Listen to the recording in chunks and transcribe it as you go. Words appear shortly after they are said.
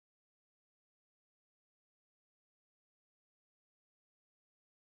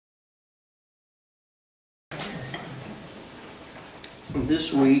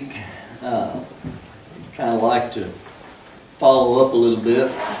This week, kind of like to follow up a little bit.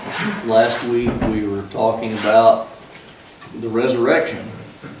 Last week we were talking about the resurrection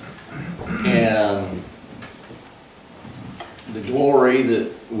and the glory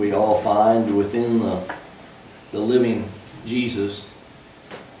that we all find within the living Jesus.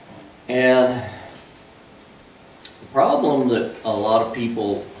 And the problem that a lot of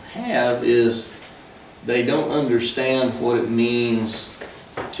people have is they don't understand what it means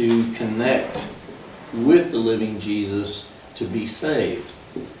to connect with the living Jesus to be saved.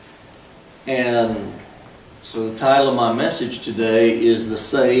 And so the title of my message today is The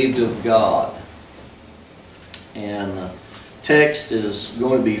Saved of God. And the text is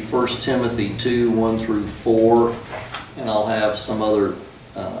going to be 1 Timothy 2, 1 through 4. And I'll have some other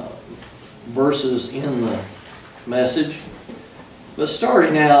verses in the message. But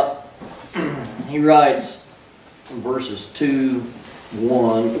starting out, he writes in verses 2,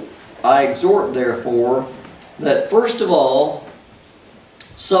 1, I exhort therefore that first of all,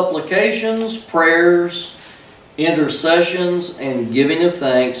 supplications, prayers, intercessions, and giving of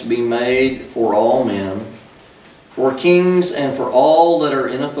thanks be made for all men, for kings and for all that are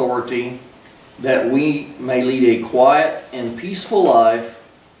in authority, that we may lead a quiet and peaceful life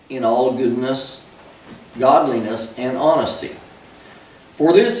in all goodness, godliness, and honesty.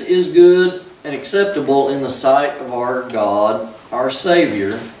 For this is good and acceptable in the sight of our God, our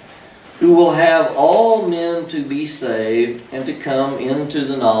Savior, who will have all men to be saved and to come into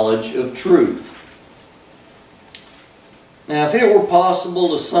the knowledge of truth. Now, if it were possible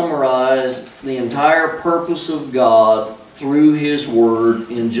to summarize the entire purpose of God through His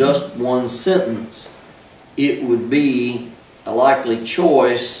Word in just one sentence, it would be a likely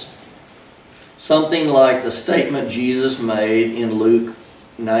choice, something like the statement Jesus made in Luke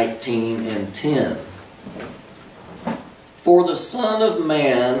 19 and 10. For the Son of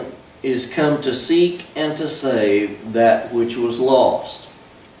Man is come to seek and to save that which was lost.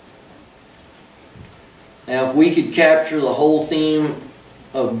 Now, if we could capture the whole theme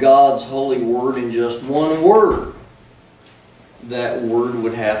of God's holy word in just one word, that word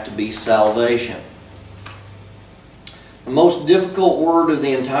would have to be salvation. The most difficult word of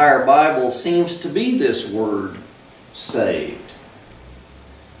the entire Bible seems to be this word, saved.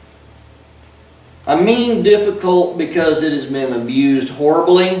 I mean difficult because it has been abused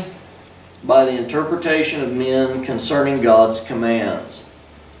horribly by the interpretation of men concerning God's commands.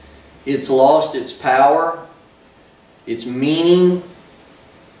 It's lost its power, its meaning,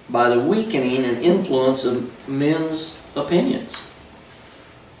 by the weakening and influence of men's opinions.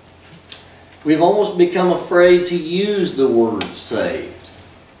 We've almost become afraid to use the word saved.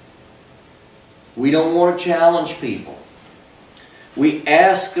 We don't want to challenge people. We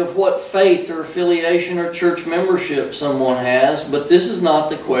ask of what faith or affiliation or church membership someone has, but this is not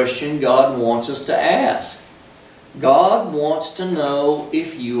the question God wants us to ask. God wants to know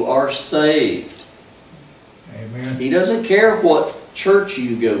if you are saved. Amen. He doesn't care what church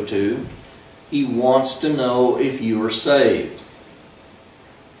you go to. He wants to know if you are saved.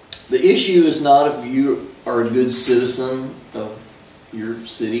 The issue is not if you are a good citizen of your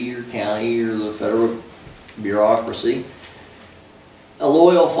city, your county, or the federal bureaucracy. A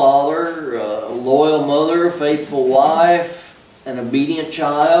loyal father, a loyal mother, a faithful wife, an obedient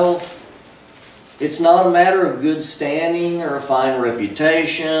child. It's not a matter of good standing or a fine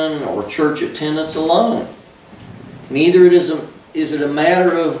reputation or church attendance alone. Neither is it a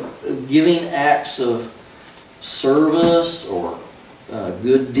matter of giving acts of service or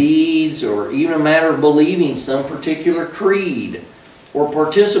good deeds, or even a matter of believing some particular creed or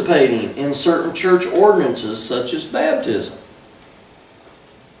participating in certain church ordinances such as baptism.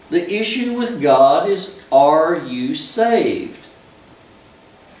 The issue with God is, are you saved?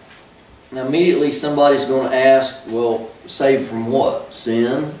 Now immediately somebody's going to ask, well, saved from what?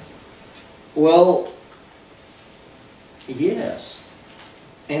 Sin? Well, yes.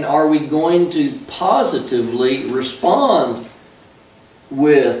 And are we going to positively respond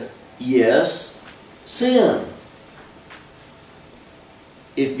with, yes, sin?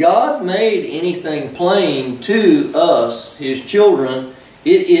 If God made anything plain to us, His children,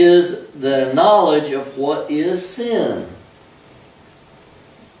 it is the knowledge of what is sin.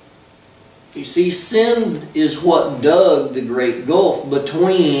 You see, sin is what dug the great gulf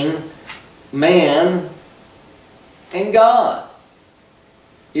between man and God.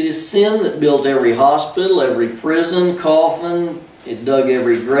 It is sin that built every hospital, every prison, coffin. It dug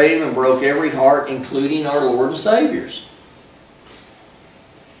every grave and broke every heart, including our Lord and Savior's.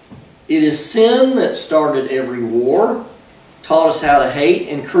 It is sin that started every war, taught us how to hate,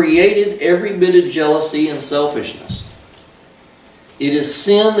 and created every bit of jealousy and selfishness. It is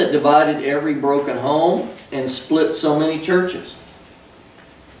sin that divided every broken home and split so many churches.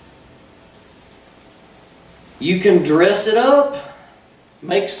 You can dress it up,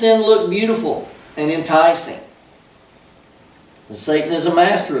 make sin look beautiful and enticing. And Satan is a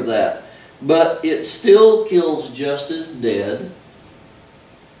master of that. But it still kills just as dead.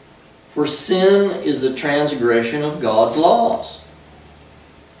 For sin is a transgression of God's laws.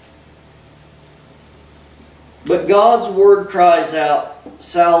 But God's Word cries out,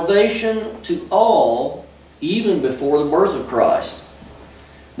 salvation to all, even before the birth of Christ.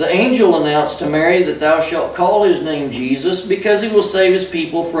 The angel announced to Mary that thou shalt call his name Jesus, because he will save his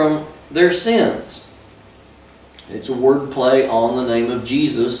people from their sins. It's a word play on the name of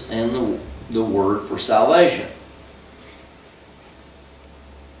Jesus and the word for salvation.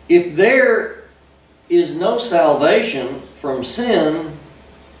 If there is no salvation from sin,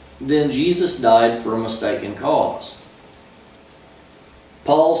 then Jesus died for a mistaken cause.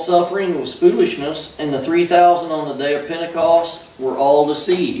 Paul's suffering was foolishness, and the 3,000 on the day of Pentecost were all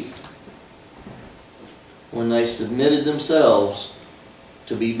deceived when they submitted themselves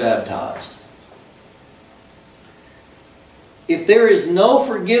to be baptized. If there is no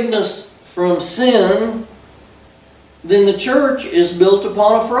forgiveness from sin, then the church is built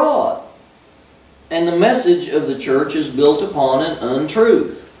upon a fraud, and the message of the church is built upon an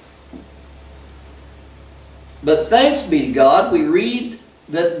untruth. But thanks be to God, we read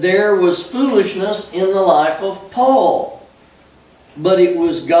that there was foolishness in the life of Paul, but it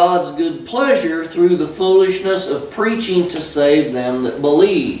was God's good pleasure through the foolishness of preaching to save them that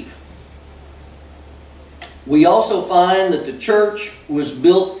believe. We also find that the church was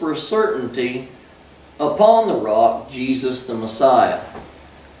built for certainty upon the rock, Jesus the Messiah.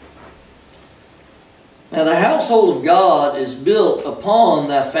 Now the household of God is built upon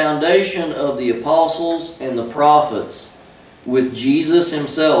that foundation of the apostles and the prophets, with Jesus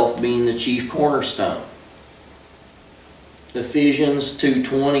himself being the chief cornerstone. Ephesians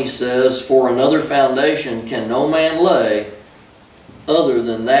 2:20 says, for another foundation can no man lay other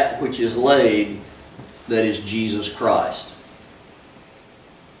than that which is laid, that is Jesus Christ.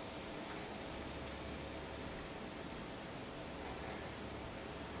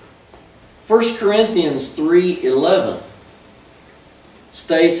 First Corinthians 3:11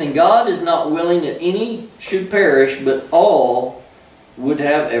 states, and God is not willing that any should perish, but all would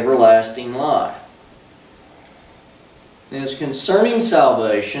have everlasting life. And as concerning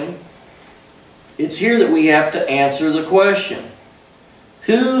salvation, it's here that we have to answer the question,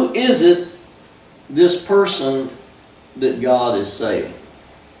 who is it, this person that God is saving?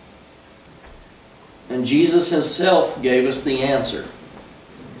 And Jesus himself gave us the answer.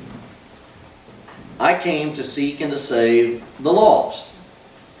 I came to seek and to save the lost.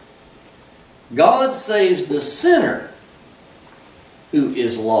 God saves the sinner who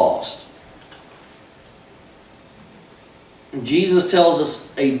is lost. Jesus tells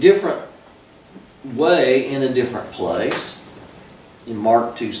us a different way in a different place. In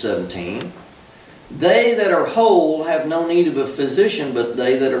Mark 2:17, they that are whole have no need of a physician, but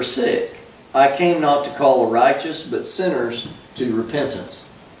they that are sick. I came not to call the righteous, but sinners to repentance.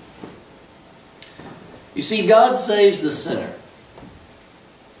 You see, God saves the sinner.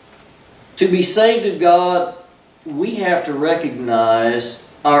 To be saved of God, we have to recognize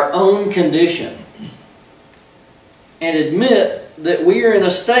our own condition and admit that we are in a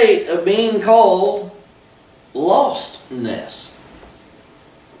state of being called lostness.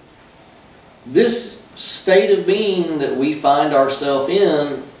 This state of being that we find ourselves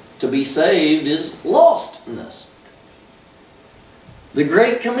in to be saved is lostness. The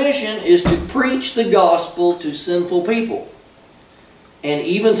Great Commission is to preach the gospel to sinful people. And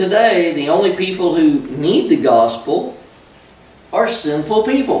even today, the only people who need the gospel are sinful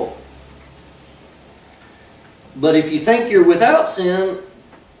people. But if you think you're without sin,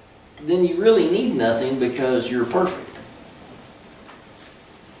 then you really need nothing because you're perfect.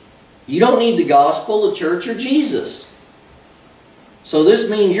 You don't need the gospel, the church, or Jesus. So this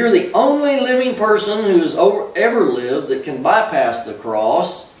means you're the only living person who has ever lived that can bypass the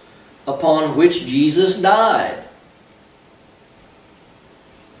cross upon which Jesus died.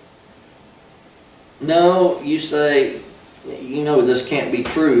 No, you say, you know this can't be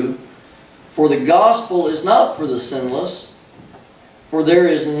true. For the gospel is not for the sinless, for there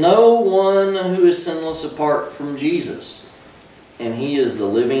is no one who is sinless apart from Jesus, and He is the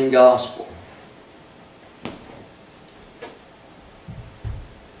living gospel.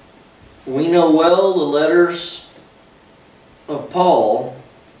 We know well the letters of Paul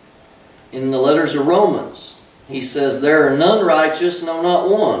in the letters of Romans. He says, there are none righteous, no, not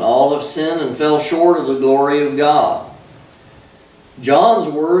one. All have sinned and fell short of the glory of God. John's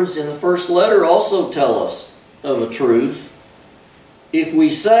words in the first letter also tell us of a truth. If we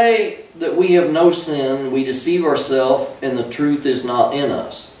say that we have no sin, we deceive ourselves and the truth is not in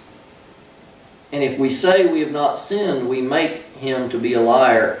us. And if we say we have not sinned, we make him to be a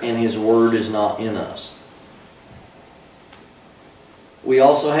liar and his word is not in us. We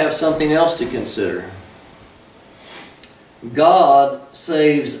also have something else to consider. God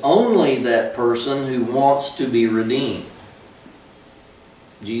saves only that person who wants to be redeemed.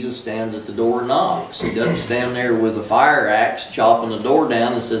 Jesus stands at the door and knocks. He doesn't stand there with a fire axe chopping the door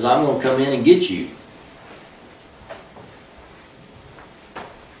down and says, I'm going to come in and get you.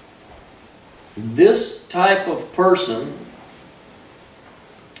 This type of person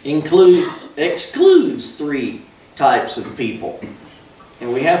excludes three types of people.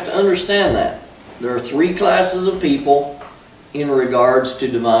 And we have to understand that. There are three classes of people in regards to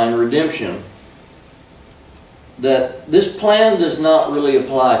divine redemption that this plan does not really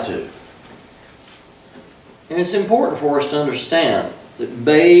apply to. And it's important for us to understand that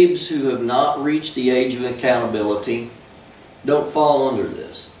babes who have not reached the age of accountability don't fall under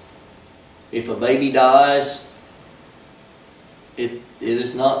this. If a baby dies, it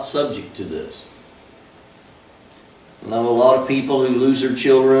is not subject to this. I know a lot of people who lose their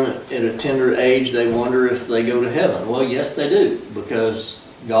children at a tender age, they wonder if they go to heaven. Well, yes, they do, because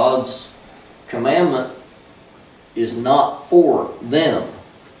God's commandment is not for them.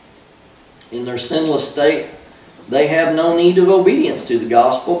 In their sinless state, they have no need of obedience to the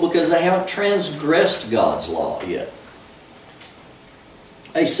gospel because they haven't transgressed God's law yet.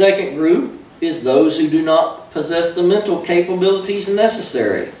 A second group is those who do not possess the mental capabilities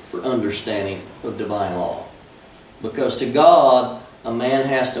necessary for understanding of divine law. Because to God, a man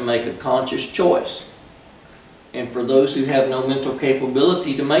has to make a conscious choice. And for those who have no mental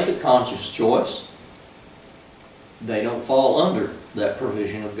capability to make a conscious choice, they don't fall under that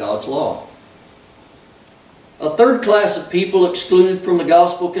provision of God's law. A third class of people excluded from the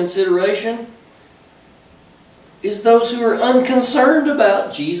gospel consideration is those who are unconcerned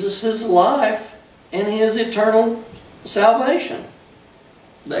about Jesus' life and his eternal salvation.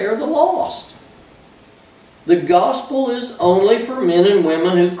 They are the lost. The gospel is only for men and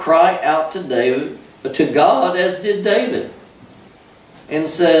women who cry out to God as did David and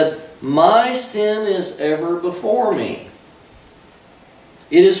said, my sin is ever before me.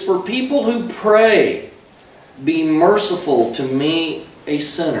 It is for people who pray, be merciful to me, a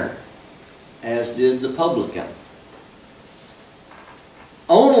sinner, as did the publican.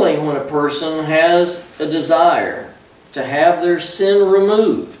 Only when a person has a desire to have their sin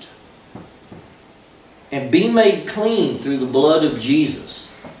removed and be made clean through the blood of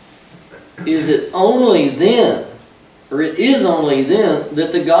Jesus, is only then that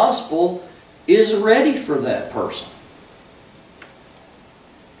the gospel is ready for that person.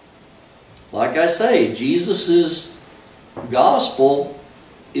 Like I say, Jesus' gospel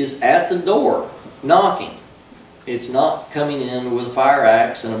is at the door, knocking. It's not coming in with a fire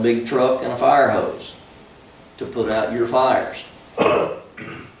axe and a big truck and a fire hose to put out your fires.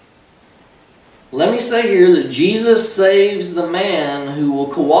 Let me say here that Jesus saves the man who will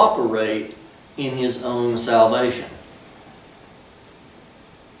cooperate in his own salvation.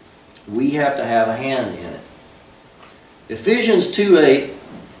 We have to have a hand in it. Ephesians 2:8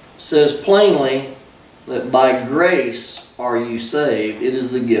 says plainly that by grace are you saved. It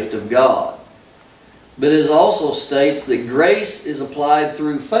is the gift of God. But it also states that grace is applied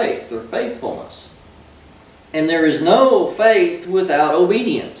through faith or faithfulness. And there is no faith without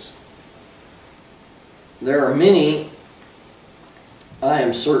obedience. There are many, I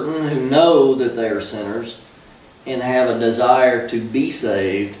am certain, who know that they are sinners and have a desire to be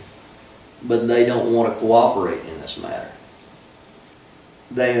saved, but they don't want to cooperate in this matter.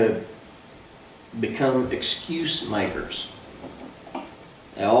 They have become excuse makers.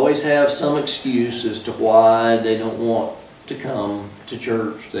 They always have some excuse as to why they don't want to come to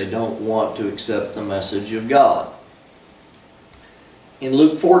church. They don't want to accept the message of God. In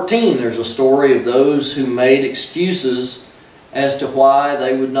Luke 14, there's a story of those who made excuses as to why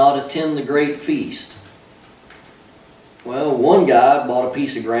they would not attend the great feast. Well, one guy bought a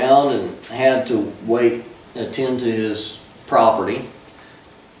piece of ground and had to attend to his property.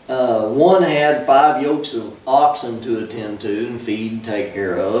 One had 5 yokes of oxen to attend to and feed and take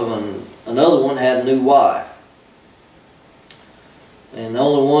care of, and another one had a new wife. And the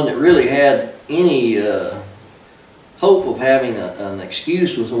only one that really had any hope of having an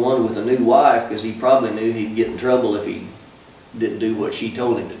excuse was the one with a new wife, because he probably knew he'd get in trouble if he didn't do what she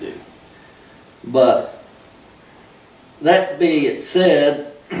told him to do. But that being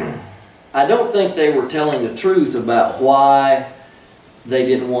said, I don't think they were telling the truth about why they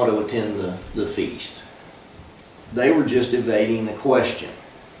didn't want to attend the feast. They were just evading the question.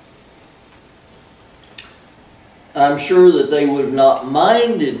 I'm sure that they would have not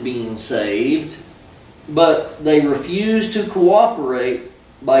minded being saved, but they refused to cooperate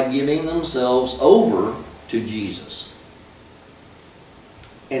by giving themselves over to Jesus.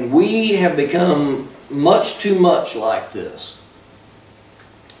 And we have become much too much like this.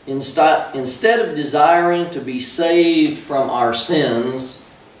 Instead of desiring to be saved from our sins,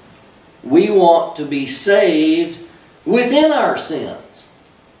 we want to be saved within our sins.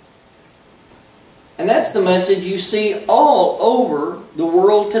 And that's the message you see all over the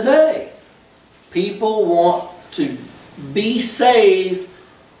world today. People want to be saved,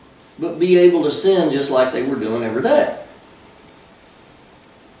 but be able to sin just like they were doing every day.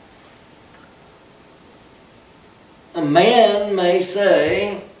 A man may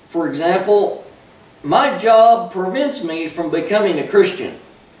say, for example, my job prevents me from becoming a Christian.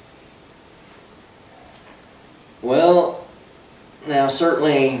 Well, now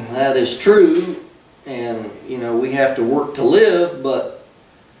certainly that is true, and we have to work to live, but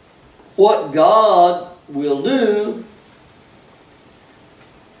what God will do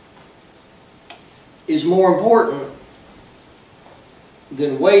is more important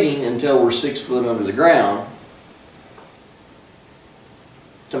than waiting until we're 6 foot under the ground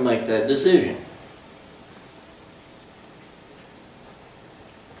to make that decision.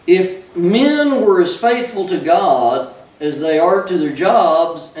 If men were as faithful to God as they are to their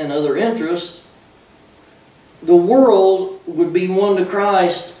jobs and other interests, the world would be won to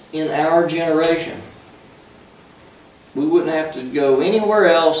Christ in our generation. We wouldn't have to go anywhere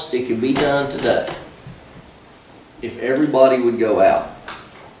else. It could be done today if everybody would go out.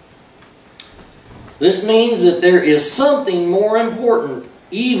 This means that there is something more important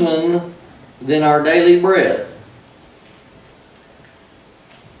even than our daily bread.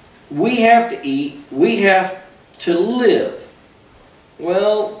 We have to eat. We have to live.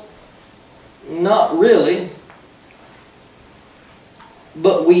 Well, not really.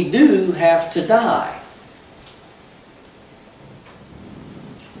 But we do have to die.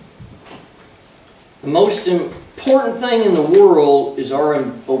 The most important thing in the world is our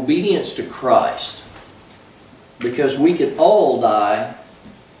obedience to Christ. Because we could all die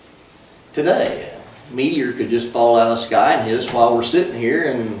today. A meteor could just fall out of the sky and hit us while we're sitting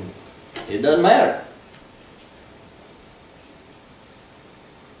here, and it doesn't matter.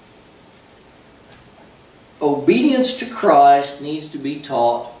 Obedience to Christ needs to be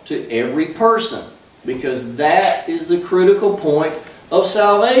taught to every person, because that is the critical point of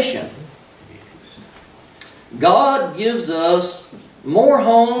salvation. God gives us more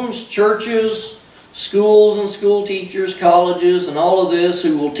homes, churches, schools and school teachers, colleges, and all of this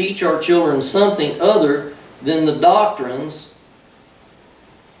who will teach our children something other than the doctrines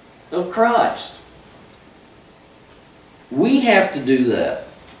of Christ. We have to do that.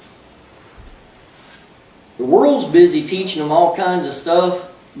 The world's busy teaching them all kinds of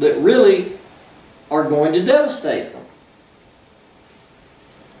stuff that really are going to devastate them.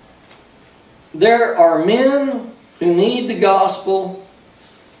 There are men who need the gospel,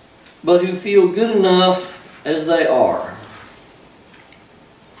 but who feel good enough as they are.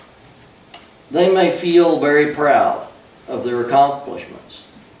 They may feel very proud of their accomplishments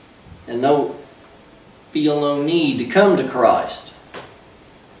and feel no need to come to Christ.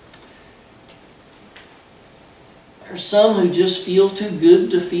 There's some who just feel too good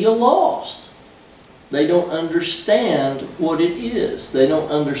to feel lost. They don't understand what it is. They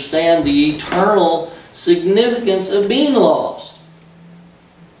don't understand the eternal significance of being lost.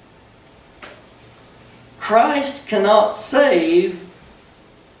 Christ cannot save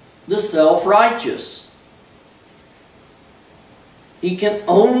the self-righteous. He can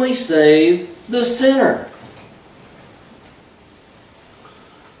only save the sinner.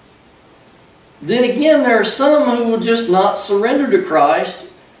 Then again, there are some who will just not surrender to Christ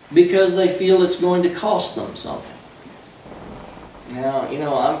because they feel it's going to cost them something.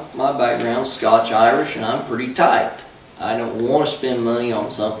 Now, my background's Scotch-Irish, and I'm pretty tight. I don't want to spend money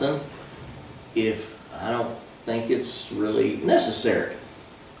on something if I don't think it's really necessary.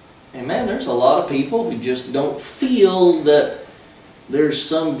 And man, there's a lot of people who just don't feel that there's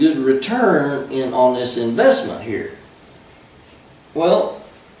some good return on this investment here. Well,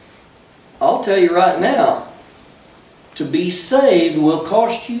 I'll tell you right now, to be saved will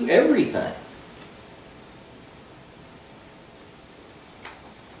cost you everything.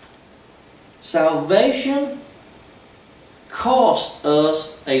 Salvation costs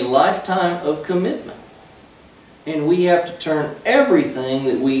us a lifetime of commitment. And we have to turn everything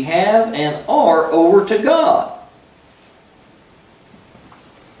that we have and are over to God.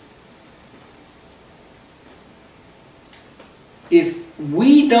 if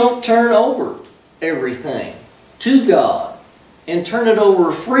we don't turn over everything to God and turn it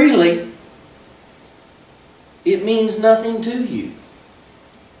over freely, it means nothing to you.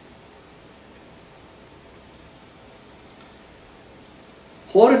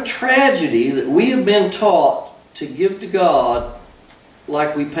 What a tragedy that we have been taught to give to God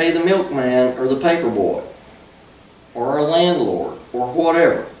like we pay the milkman or the paper boy or our landlord or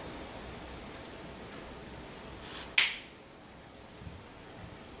whatever.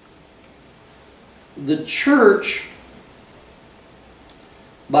 The church,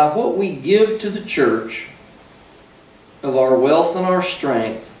 by what we give to the church of our wealth and our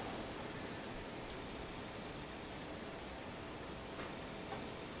strength,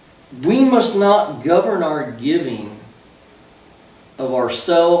 we must not govern our giving of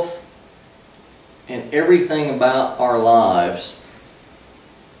ourself and everything about our lives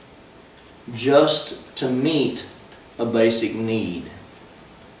just to meet a basic need.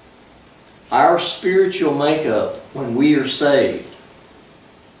 Our spiritual makeup when we are saved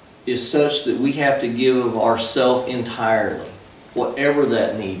is such that we have to give of ourself entirely, whatever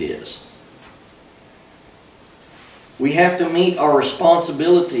that need is. We have to meet our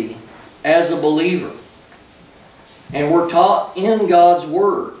responsibility as a believer. And we're taught in God's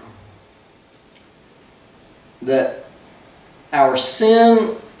Word that our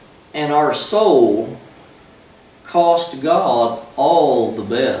sin and our soul cost God all the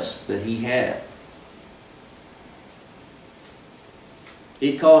best that He had.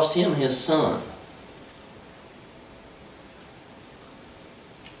 It cost Him His Son.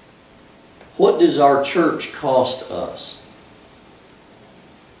 What does our church cost us?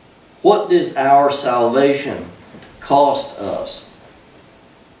 What does our salvation cost us?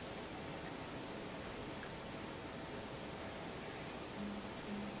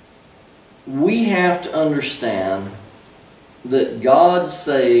 We have to understand that God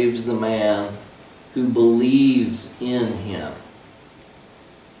saves the man who believes in Him.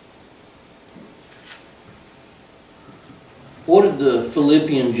 What did the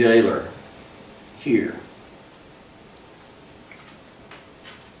Philippian jailer hear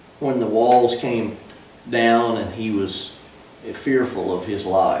when the walls came down and he was fearful of his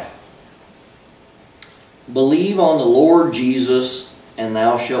life? Believe on the Lord Jesus and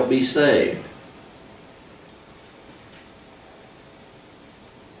thou shalt be saved.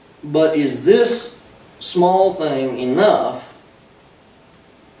 But is this small thing enough?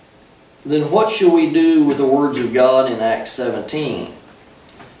 Then what shall we do with the words of God in Acts 17?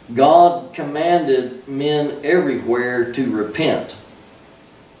 God commanded men everywhere to repent.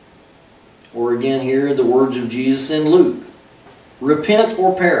 Or again here, the words of Jesus in Luke. Repent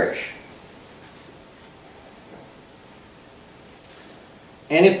or perish.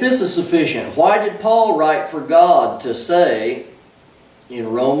 And if this is sufficient, why did Paul write for God to say in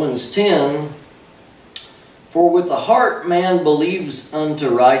Romans 10, for with the heart man believes unto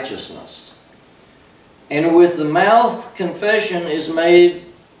righteousness, and with the mouth confession is made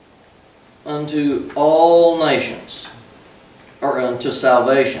unto all nations, or unto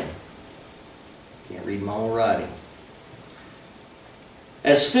salvation. Can't read my own writing.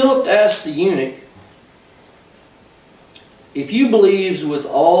 As Philip asked the eunuch, if you believe with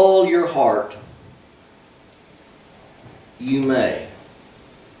all your heart, you may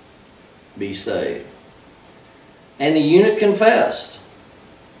be saved. And the eunuch confessed.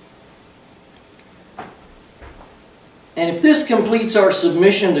 And if this completes our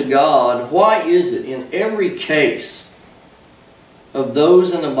submission to God, why is it in every case of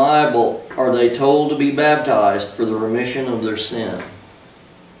those in the Bible are they told to be baptized for the remission of their sin?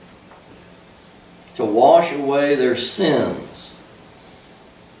 To wash away their sins.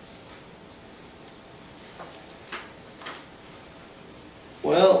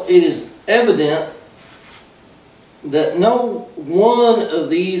 Well, it is evident that no one of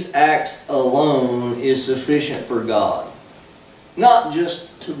these acts alone is sufficient for God. Not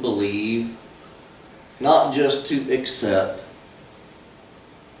just to believe, not just to accept,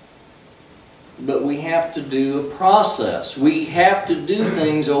 but we have to do a process. We have to do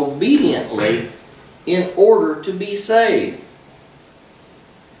things obediently in order to be saved.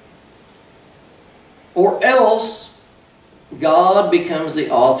 Or else God becomes the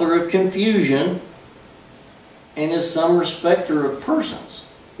author of confusion and is some respecter of persons.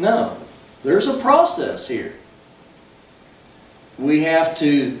 No, there's a process here. We have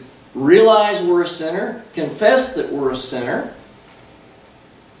to realize we're a sinner, confess that we're a sinner,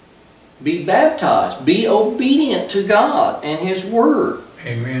 be baptized, be obedient to God and His Word.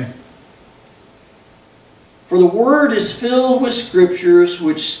 Amen. For the Word is filled with scriptures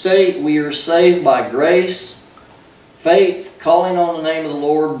which state we are saved by grace Faith, calling on the name of the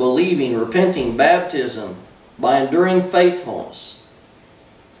Lord, believing, repenting, baptism, by enduring faithfulness.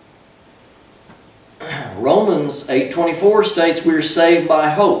 Romans 8:24 states we are saved by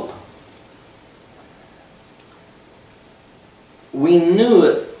hope. We knew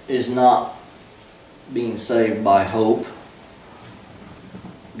it is not being saved by hope,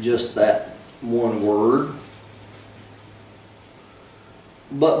 just that one word,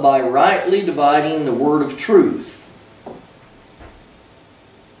 but by rightly dividing the word of truth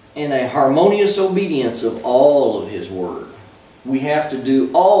in a harmonious obedience of all of His word. We have to do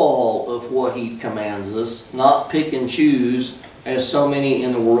all of what He commands us, not pick and choose as so many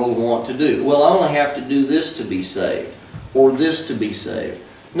in the world want to do. Well, I only have to do this to be saved, or this to be saved.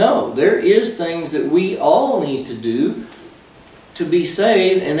 No, there is things that we all need to do to be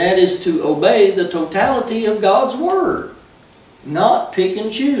saved, and that is to obey the totality of God's Word, not pick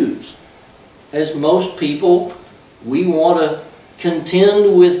and choose. As most people, we want to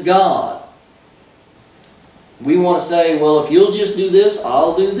contend with God. We want to say, well, if you'll just do this,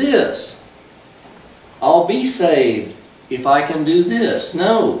 I'll do this. I'll be saved if I can do this.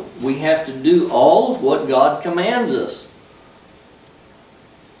 No, we have to do all of what God commands us.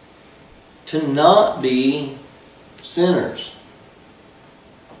 To not be sinners.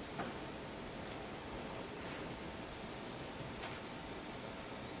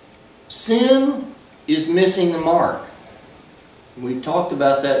 Sin is missing the mark. We've talked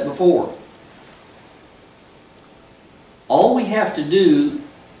about that before. All we have to do,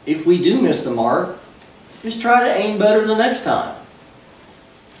 if we do miss the mark, is try to aim better the next time.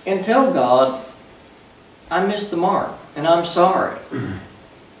 And tell God, I missed the mark, and I'm sorry.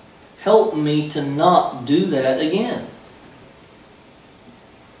 Help me to not do that again.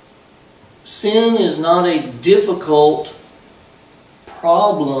 Sin is not a difficult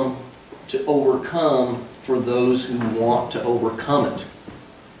problem to overcome for those who want to overcome it.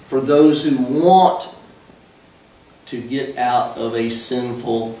 For those who want to get out of a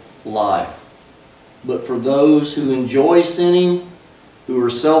sinful life. But for those who enjoy sinning, who are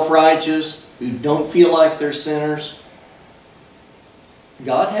self-righteous, who don't feel like they're sinners,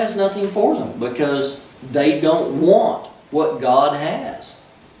 God has nothing for them because they don't want what God has.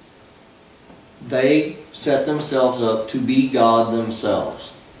 They set themselves up to be God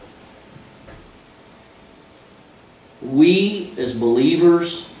themselves. We, as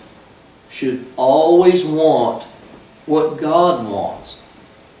believers, should always want what God wants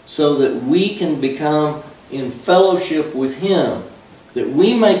so that we can become in fellowship with Him, that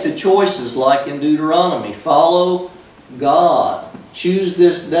we make the choices like in Deuteronomy. Follow God. Choose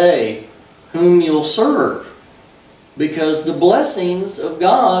this day whom you'll serve. Because the blessings of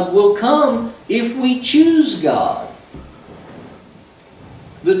God will come if we choose God.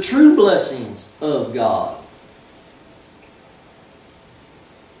 The true blessings of God.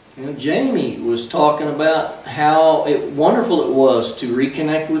 Jamie was talking about how wonderful it was to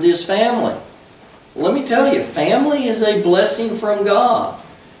reconnect with his family. Let me tell you, family is a blessing from God.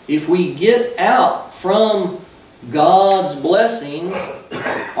 If we get out from God's blessings,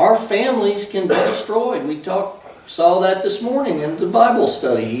 our families can be destroyed. We saw that this morning in the Bible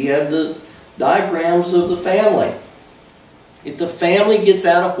study. He had the diagrams of the family. If the family gets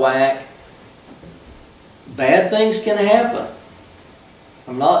out of whack, bad things can happen.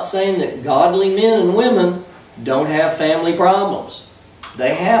 I'm not saying that godly men and women don't have family problems.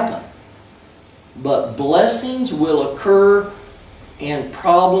 They happen. But blessings will occur and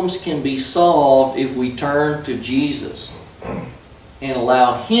problems can be solved if we turn to Jesus and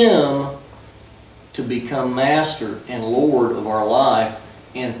allow Him to become master and Lord of our life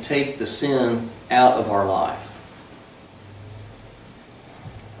and take the sin out of our life.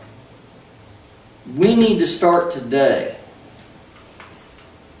 We need to start today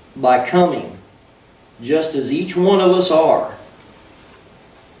by coming just as each one of us are.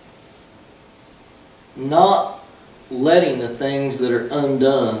 Not letting the things that are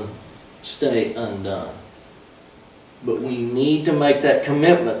undone stay undone. But we need to make that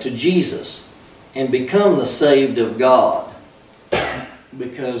commitment to Jesus and become the saved of God.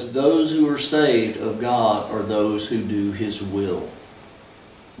 Because those who are saved of God are those who do His will.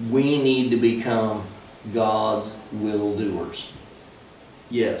 We need to become God's will doers.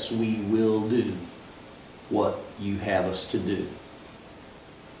 Yes, we will do what you have us to do.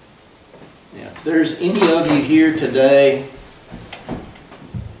 Now, if there's any of you here today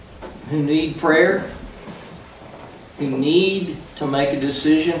who need prayer, who need to make a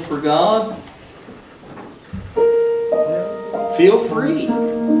decision for God, feel free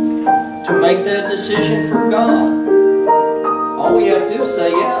to make that decision for God. all we have to do is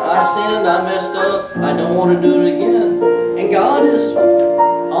say, yeah, I sinned, I messed up, I don't want to do it again. And God is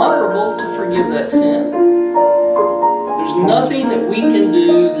honorable to forgive that sin. There's nothing that we can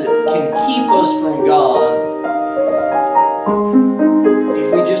do that can keep us from God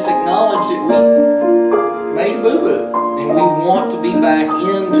if we just acknowledge that we made a boo-boo and we want to be back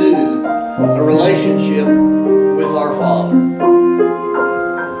into a relationship with our Father.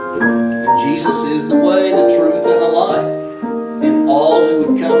 And Jesus is the way, the truth, and the light. And all who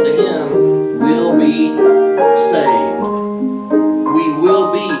would come to Him will be saved. We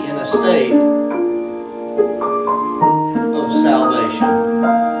will be in a state of salvation.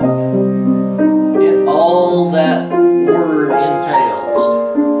 And all that word entails: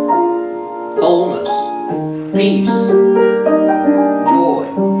 wholeness, peace, joy.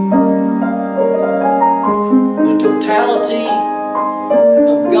 The totality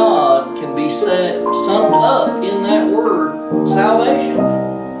of God can be summed up in that word, salvation.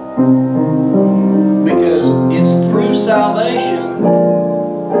 Because it's through salvation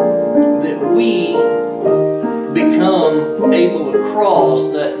that we become able to cross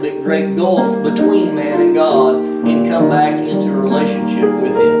that great gulf between man and God and come back into a relationship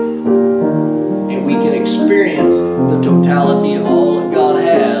with Him. And we can experience the totality of all that God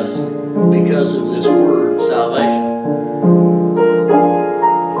has because of this word, salvation.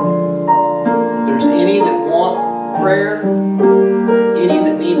 If there's any that want prayer, any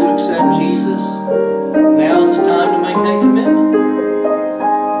that need to accept Jesus, now's the time to make that commitment.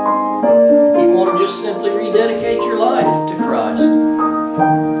 If you want to just simply rededicate your life to Christ,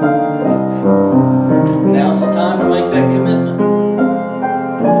 now's the time to make that commitment.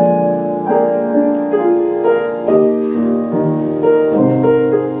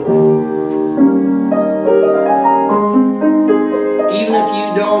 Even if you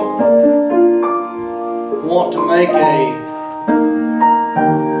don't want to make a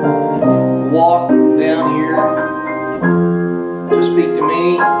walk down here to speak to me,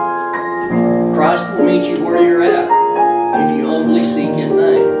 Christ will meet you where you're at if you humbly seek His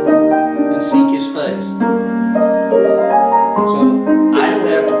name and seek His face. So I don't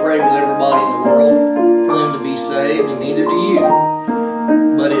have to pray with everybody in the world for them to be saved, and neither do you.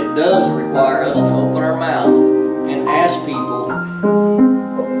 But it does require us to open our mouth and ask people,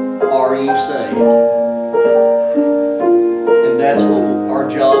 are you saved? And that's what our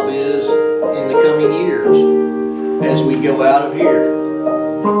job is in the coming years as we go out of here,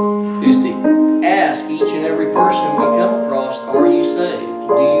 is to ask each and every person we come across, are you saved?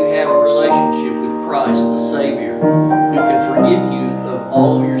 Do you have a relationship with Christ the Savior, who can forgive you of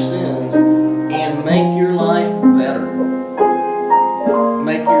all of your sins and make your life better,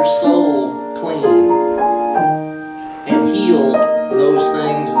 make your soul clean, and heal those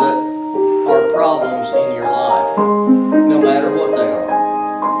things that are problems in your life, no matter what they are.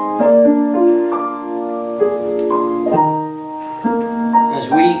 As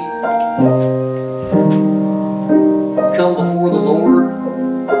we come before the Lord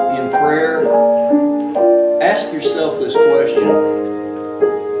in prayer, ask yourself this question: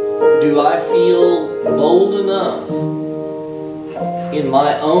 do I feel bold enough in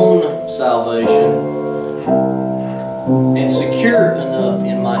my own salvation and secure enough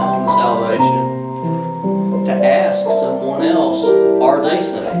in my own salvation to ask someone else, are they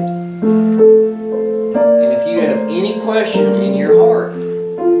saved? And if you have any question in your heart,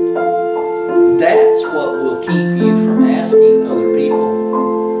 that's what will keep you from asking other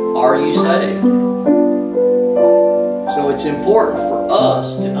people, are you saved? So it's important for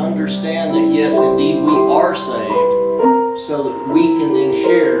us to understand that yes, indeed, we are saved, so that we can then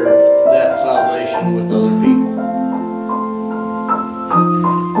share that salvation with other people.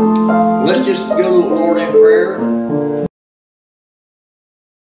 Let's just go to the Lord in prayer.